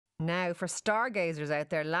Now, for stargazers out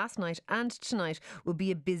there, last night and tonight will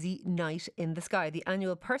be a busy night in the sky. The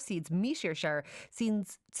annual Perseids meteor shower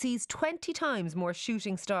sees 20 times more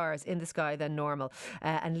shooting stars in the sky than normal.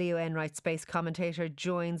 And Leo Enright, space commentator,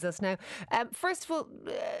 joins us now. First of all,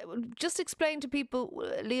 just explain to people,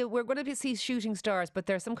 Leo, we're going to see shooting stars, but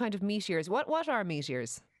there's some kind of meteors. What are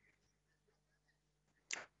meteors?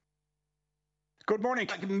 Good morning.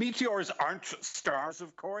 Meteors aren't stars,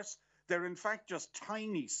 of course. They're in fact just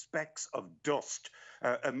tiny specks of dust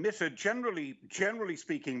emitted, generally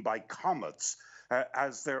speaking, by comets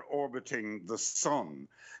as they're orbiting the sun.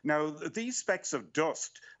 Now, these specks of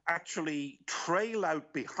dust actually trail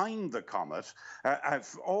out behind the comet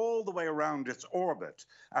all the way around its orbit.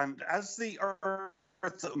 And as the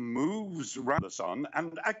Earth moves around the sun,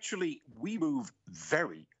 and actually we move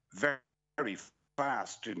very, very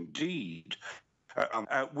fast indeed,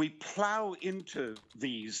 we plow into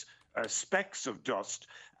these specks of dust,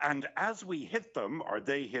 and as we hit them, or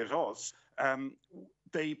they hit us,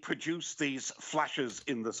 they produce these flashes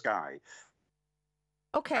in the sky.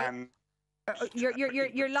 Okay. And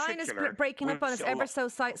your line is breaking up on us ever so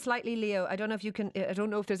slightly, Leo. I don't know if you can. I don't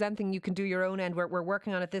know if there's anything you can do your own end. We're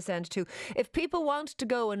working on it this end too. If people want to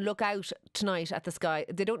go and look out tonight at the sky,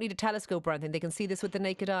 they don't need a telescope or anything. They can see this with the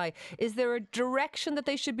naked eye. Is there a direction that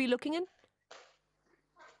they should be looking in?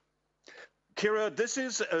 Ciara,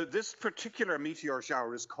 this particular meteor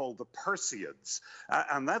shower is called the Perseids,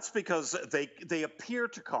 and that's because they appear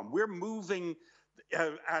to come. We're moving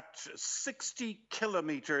at 60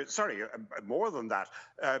 kilometers, sorry, more than that.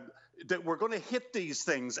 That we're going to hit these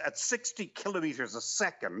things at 60 kilometers a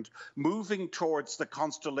second, moving towards the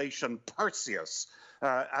constellation Perseid,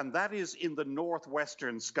 and that is in the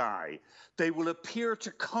northwestern sky. They will appear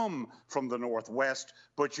to come from the northwest,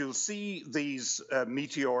 but you'll see these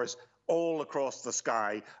meteors all across the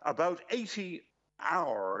sky, about 80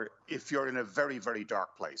 hour if you're in a very, very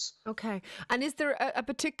dark place. Okay. And is there a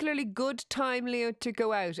particularly good time, Leo, to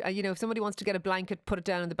go out? If somebody wants to get a blanket, put it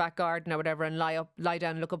down in the back garden or whatever and lie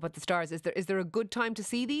down and look up at the stars, is there a good time to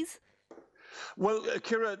see these? Well,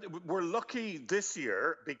 Ciara, we're lucky this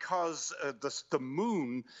year because the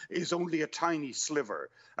moon is only a tiny sliver.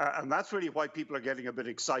 And that's really why people are getting a bit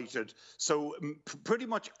excited. So pretty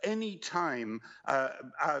much any time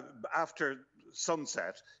after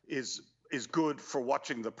sunset is good for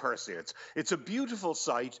watching the Perseids. It's a beautiful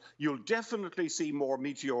sight. You'll definitely see more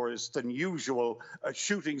meteors than usual,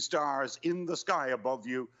 shooting stars in the sky above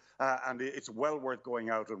you. And it's well worth going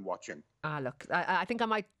out and watching. Look, I think I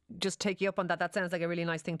might just take you up on that. That sounds like a really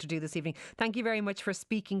nice thing to do this evening. Thank you very much for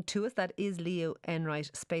speaking to us. That is Leo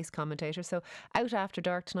Enright, space commentator. So out after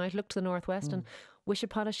dark tonight, look to the northwest and wish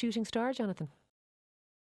upon a shooting star, Jonathan.